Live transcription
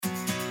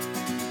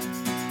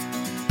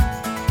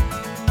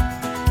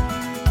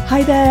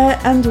Hi there,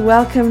 and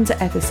welcome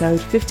to episode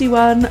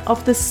 51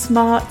 of the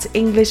Smart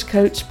English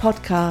Coach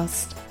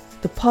podcast,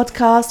 the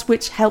podcast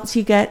which helps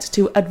you get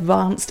to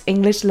advanced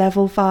English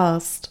level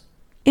fast.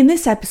 In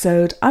this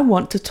episode, I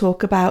want to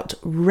talk about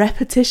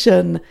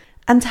repetition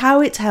and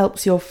how it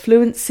helps your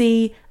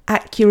fluency,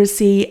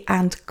 accuracy,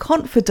 and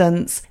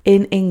confidence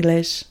in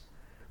English.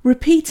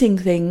 Repeating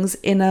things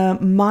in a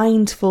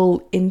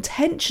mindful,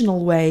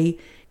 intentional way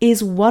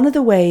is one of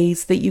the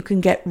ways that you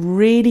can get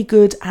really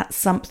good at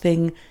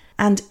something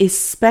and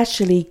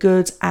especially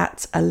good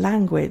at a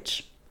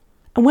language.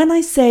 And when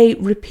I say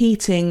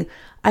repeating,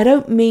 I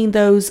don't mean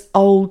those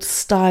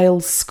old-style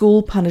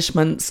school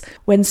punishments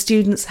when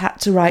students had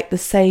to write the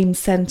same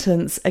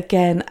sentence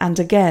again and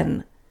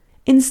again.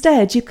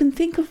 Instead, you can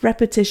think of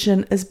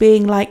repetition as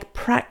being like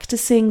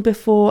practicing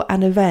before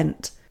an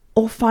event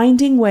or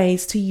finding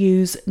ways to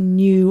use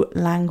new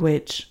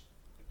language.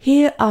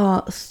 Here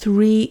are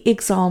 3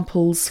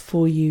 examples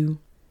for you.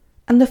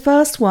 And the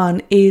first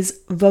one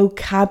is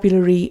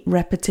vocabulary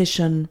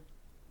repetition.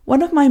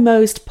 One of my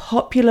most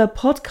popular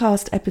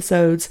podcast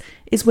episodes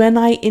is when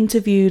I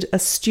interviewed a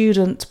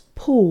student,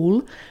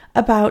 Paul,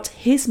 about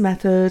his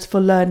method for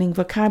learning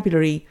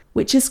vocabulary,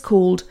 which is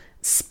called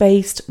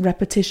spaced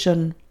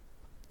repetition.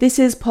 This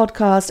is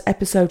podcast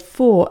episode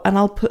 4, and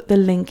I'll put the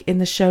link in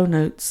the show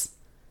notes.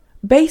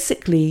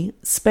 Basically,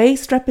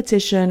 spaced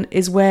repetition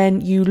is when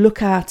you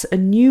look at a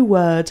new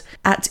word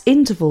at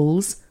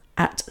intervals,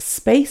 at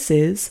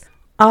spaces,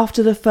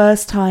 after the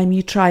first time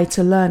you try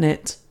to learn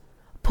it.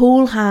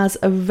 Paul has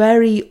a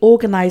very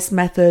organised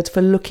method for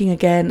looking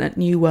again at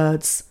new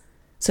words.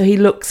 So he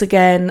looks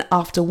again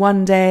after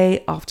 1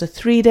 day, after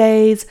 3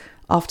 days,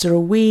 after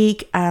a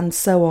week, and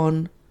so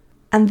on.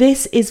 And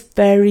this is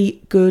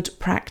very good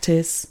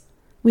practice.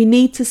 We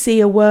need to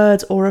see a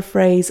word or a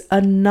phrase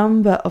a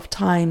number of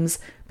times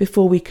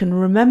before we can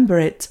remember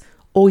it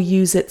or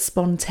use it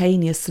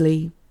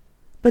spontaneously.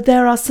 But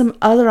there are some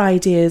other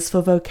ideas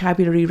for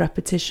vocabulary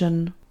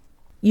repetition.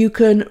 You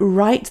can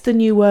write the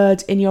new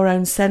word in your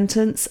own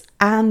sentence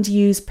and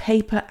use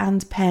paper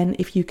and pen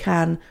if you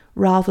can,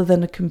 rather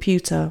than a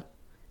computer.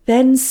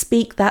 Then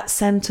speak that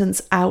sentence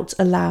out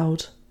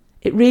aloud.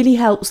 It really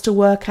helps to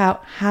work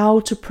out how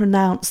to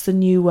pronounce the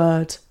new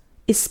word,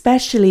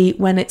 especially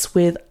when it's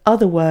with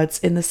other words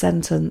in the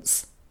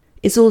sentence.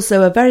 It's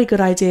also a very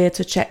good idea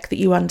to check that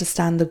you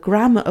understand the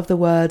grammar of the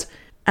word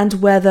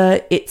and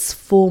whether it's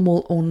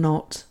formal or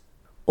not.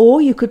 Or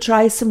you could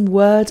try some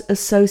word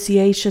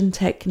association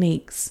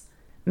techniques.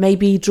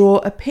 Maybe draw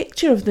a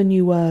picture of the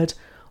new word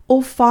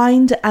or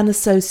find an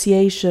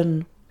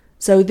association.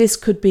 So this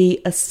could be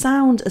a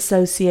sound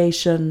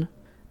association.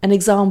 An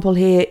example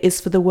here is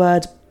for the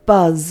word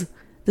buzz,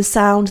 the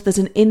sound that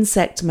an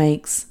insect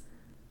makes.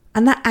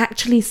 And that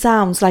actually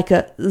sounds like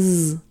a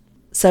z.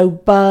 So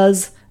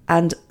buzz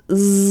and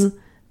z,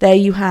 there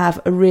you have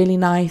a really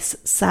nice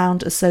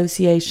sound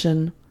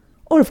association.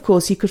 Or of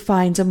course you could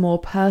find a more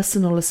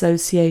personal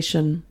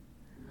association.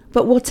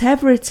 But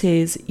whatever it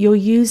is, you're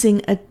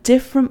using a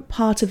different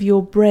part of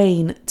your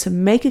brain to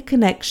make a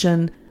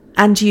connection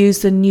and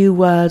use the new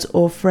word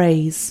or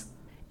phrase.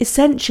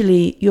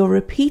 Essentially, you're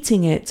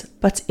repeating it,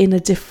 but in a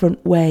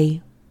different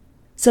way.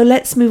 So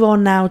let's move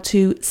on now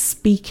to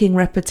speaking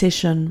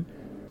repetition.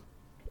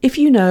 If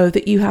you know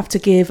that you have to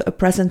give a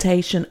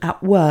presentation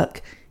at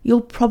work, you'll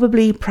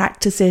probably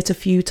practice it a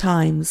few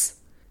times.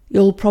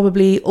 You'll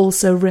probably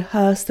also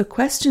rehearse the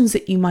questions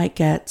that you might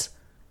get.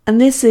 And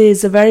this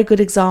is a very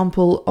good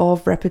example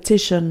of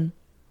repetition.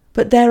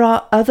 But there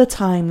are other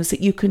times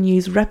that you can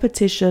use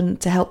repetition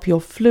to help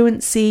your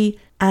fluency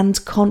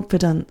and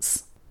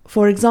confidence.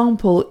 For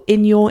example,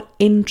 in your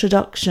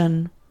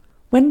introduction.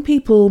 When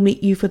people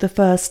meet you for the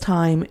first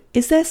time,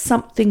 is there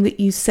something that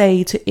you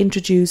say to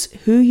introduce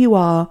who you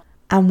are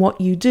and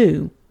what you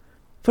do?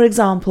 For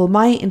example,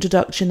 my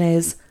introduction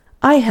is,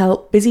 I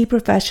help busy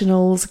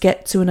professionals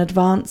get to an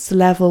advanced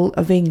level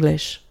of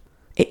English.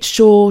 It's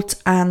short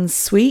and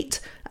sweet,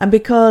 and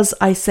because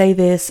I say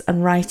this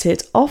and write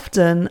it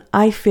often,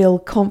 I feel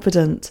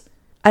confident.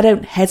 I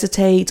don't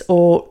hesitate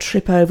or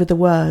trip over the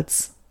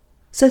words.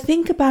 So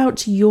think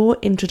about your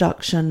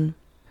introduction.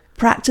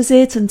 Practice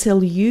it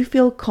until you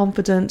feel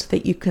confident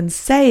that you can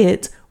say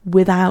it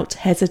without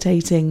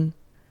hesitating.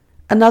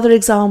 Another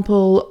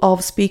example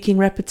of speaking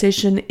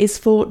repetition is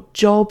for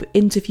job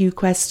interview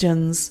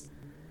questions.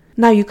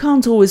 Now, you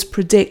can't always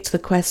predict the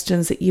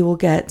questions that you will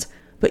get,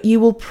 but you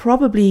will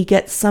probably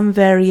get some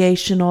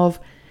variation of,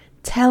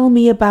 tell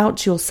me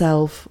about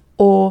yourself,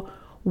 or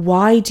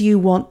why do you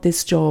want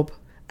this job?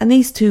 And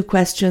these 2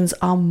 questions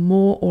are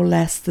more or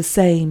less the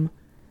same.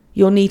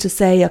 You'll need to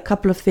say a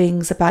couple of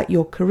things about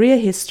your career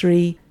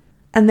history,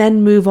 and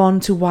then move on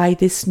to why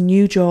this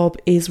new job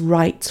is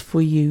right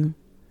for you.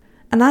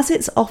 And as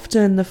it's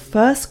often the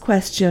first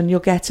question you'll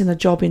get in a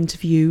job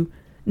interview,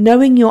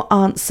 knowing your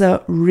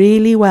answer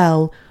really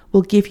well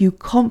will give you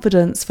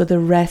confidence for the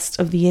rest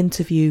of the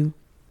interview.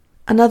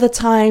 Another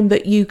time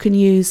that you can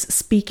use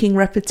speaking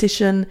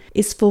repetition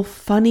is for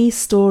funny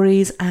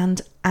stories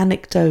and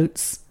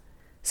anecdotes.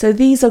 So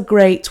these are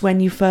great when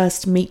you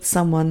first meet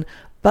someone,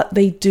 but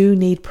they do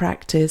need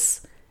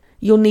practice.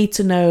 You'll need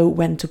to know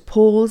when to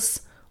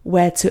pause,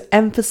 where to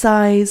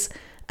emphasize,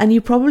 and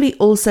you probably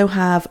also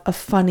have a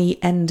funny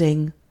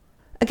ending.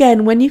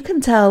 Again, when you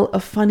can tell a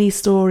funny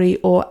story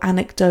or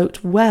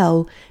anecdote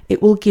well,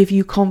 it will give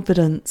you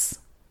confidence.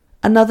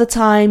 Another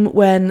time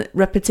when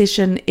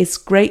repetition is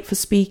great for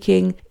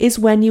speaking is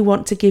when you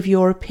want to give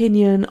your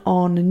opinion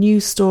on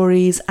news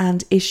stories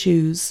and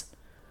issues.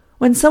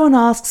 When someone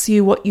asks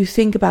you what you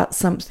think about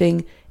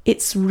something,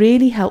 it's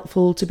really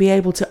helpful to be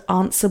able to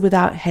answer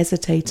without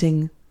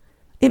hesitating.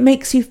 It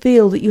makes you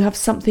feel that you have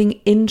something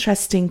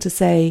interesting to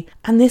say,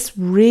 and this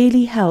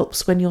really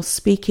helps when you're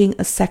speaking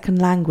a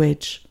second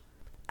language.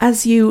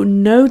 As you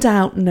no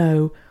doubt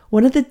know,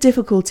 one of the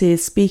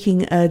difficulties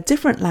speaking a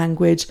different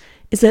language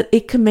is that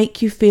it can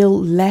make you feel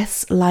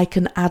less like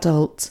an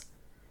adult.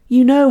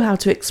 You know how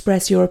to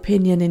express your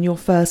opinion in your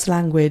first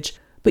language,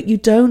 but you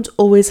don't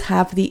always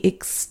have the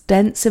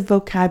extensive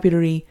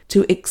vocabulary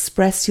to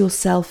express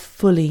yourself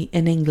fully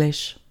in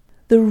English.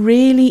 The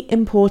really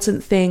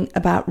important thing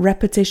about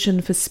repetition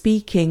for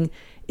speaking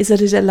is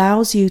that it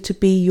allows you to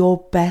be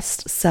your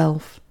best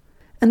self.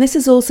 And this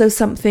is also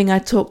something I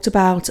talked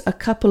about a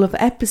couple of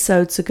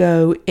episodes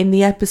ago in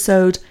the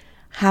episode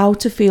How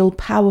to Feel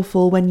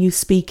Powerful When You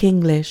Speak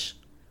English.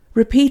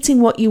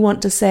 Repeating what you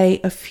want to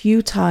say a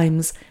few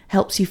times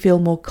helps you feel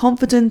more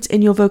confident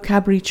in your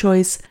vocabulary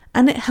choice,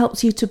 and it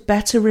helps you to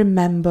better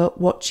remember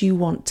what you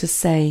want to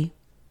say.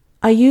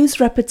 I use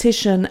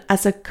repetition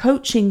as a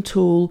coaching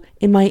tool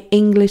in my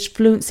English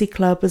Fluency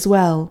Club as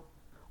well.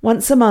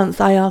 Once a month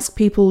I ask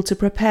people to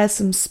prepare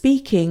some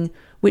speaking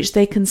which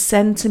they can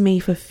send to me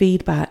for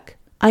feedback.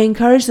 I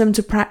encourage them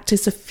to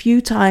practice a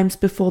few times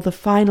before the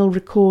final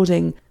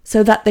recording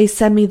so that they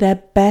send me their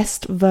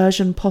best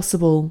version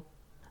possible.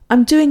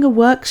 I'm doing a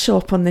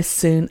workshop on this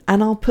soon,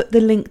 and I'll put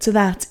the link to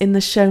that in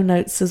the show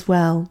notes as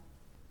well.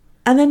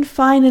 And then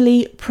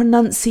finally,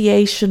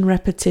 pronunciation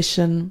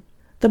repetition.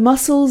 The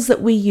muscles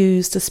that we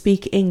use to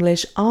speak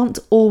English aren't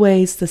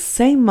always the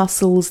same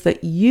muscles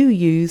that you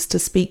use to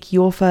speak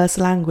your first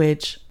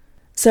language.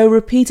 So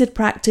repeated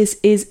practice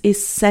is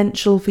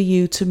essential for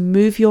you to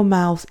move your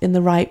mouth in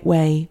the right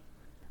way.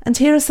 And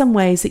here are some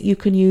ways that you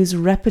can use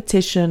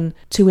repetition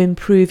to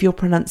improve your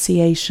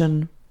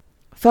pronunciation.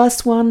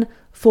 First one,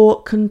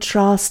 for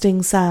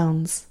contrasting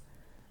sounds.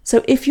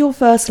 So if your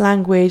first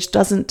language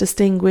doesn't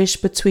distinguish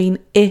between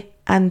I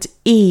and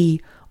E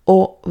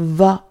or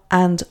V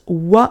and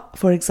W,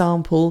 for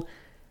example,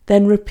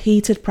 then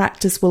repeated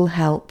practice will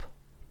help,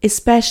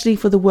 especially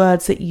for the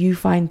words that you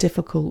find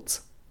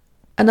difficult.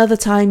 Another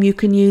time you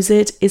can use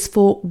it is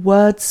for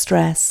word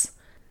stress.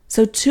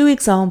 So 2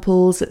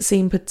 examples that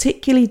seem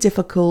particularly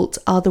difficult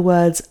are the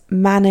words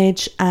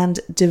manage and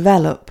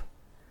develop.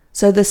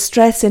 So the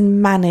stress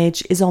in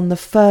manage is on the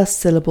first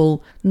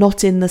syllable,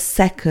 not in the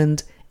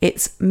second.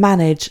 It's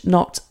manage,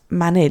 not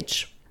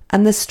manage.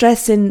 And the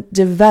stress in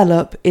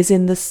develop is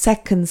in the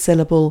second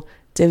syllable,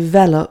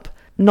 develop,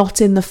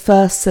 not in the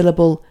first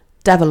syllable,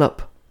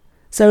 develop.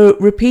 So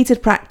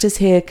repeated practice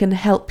here can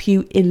help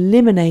you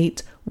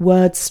eliminate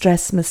word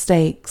stress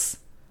mistakes.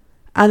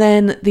 And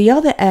then the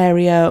other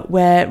area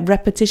where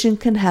repetition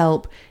can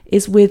help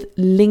is with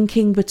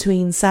linking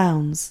between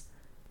sounds.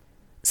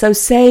 So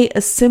say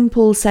a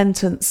simple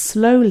sentence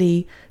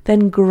slowly,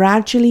 then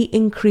gradually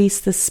increase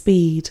the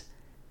speed.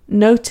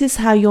 Notice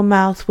how your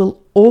mouth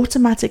will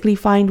automatically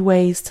find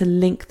ways to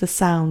link the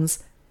sounds.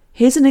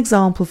 Here's an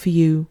example for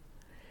you.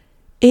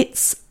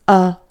 It's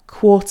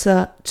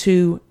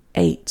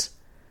 7:45.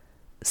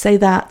 Say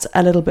that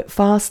a little bit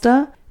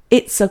faster.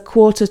 It's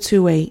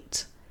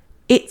 7:45.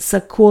 It's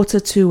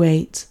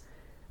 7:45.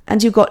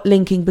 And you've got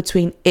linking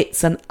between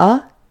it's and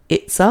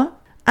it's a,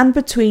 and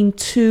between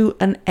 2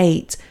 and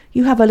 8.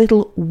 You have a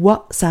little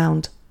w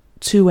sound,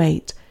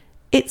 28.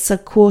 It's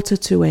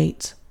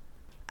 7:45.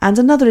 And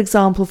another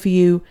example for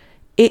you,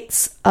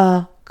 it's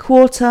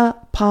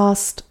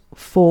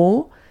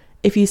 4:15.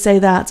 If you say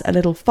that a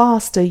little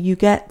faster, you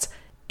get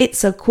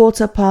it's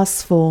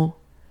 4:15.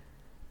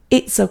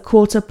 It's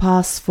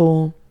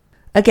 4:15.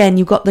 Again,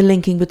 you've got the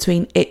linking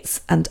between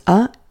it's and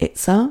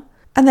it's a,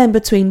 and then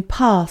between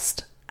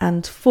past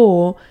and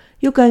 4,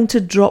 you're going to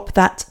drop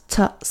that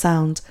t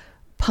sound.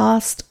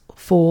 Past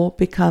 4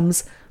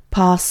 becomes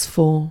past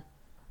 4.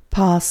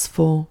 Past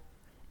 4.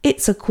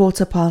 It's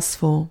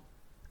 4:15.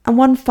 And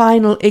one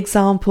final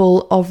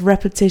example of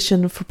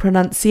repetition for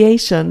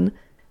pronunciation.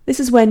 This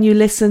is when you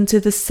listen to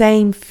the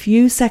same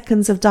few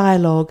seconds of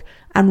dialogue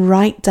and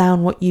write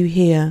down what you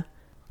hear.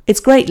 It's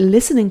great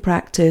listening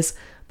practice,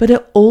 but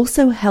it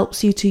also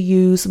helps you to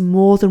use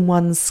more than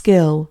one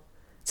skill.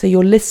 So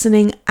you're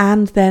listening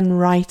and then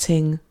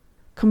writing.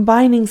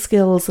 Combining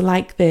skills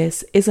like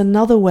this is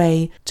another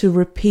way to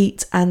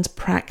repeat and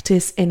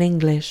practice in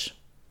English.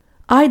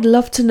 I'd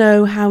love to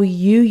know how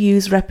you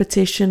use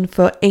repetition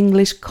for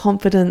English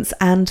confidence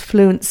and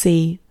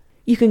fluency.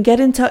 You can get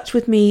in touch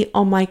with me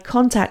on my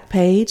contact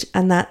page,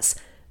 and that's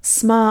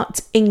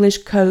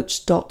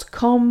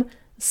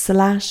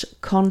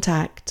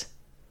smartenglishcoach.com/contact.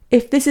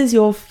 If this is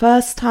your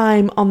first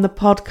time on the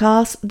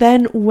podcast,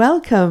 then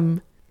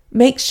welcome.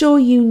 Make sure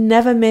you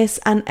never miss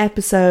an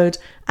episode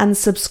and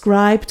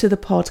subscribe to the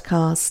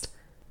podcast.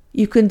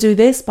 You can do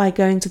this by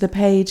going to the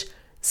page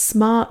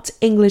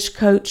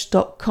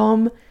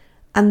smartenglishcoach.com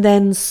and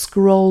then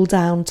scroll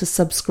down to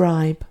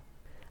subscribe.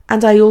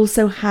 And I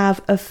also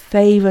have a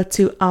favour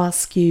to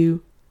ask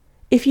you.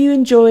 If you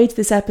enjoyed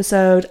this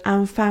episode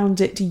and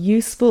found it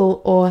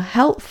useful or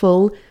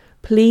helpful,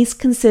 please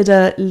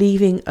consider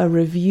leaving a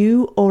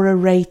review or a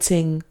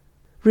rating.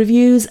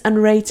 Reviews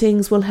and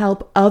ratings will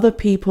help other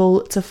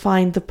people to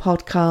find the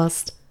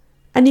podcast.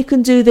 And you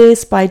can do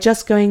this by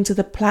just going to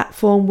the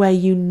platform where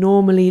you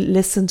normally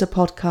listen to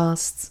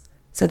podcasts.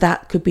 So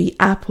that could be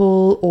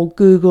Apple or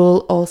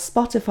Google or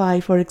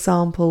Spotify, for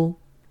example.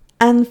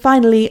 And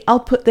finally, I'll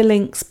put the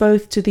links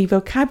both to the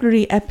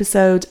vocabulary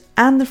episode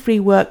and the free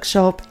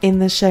workshop in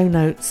the show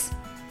notes.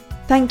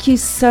 Thank you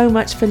so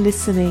much for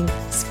listening.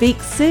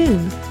 Speak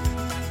soon.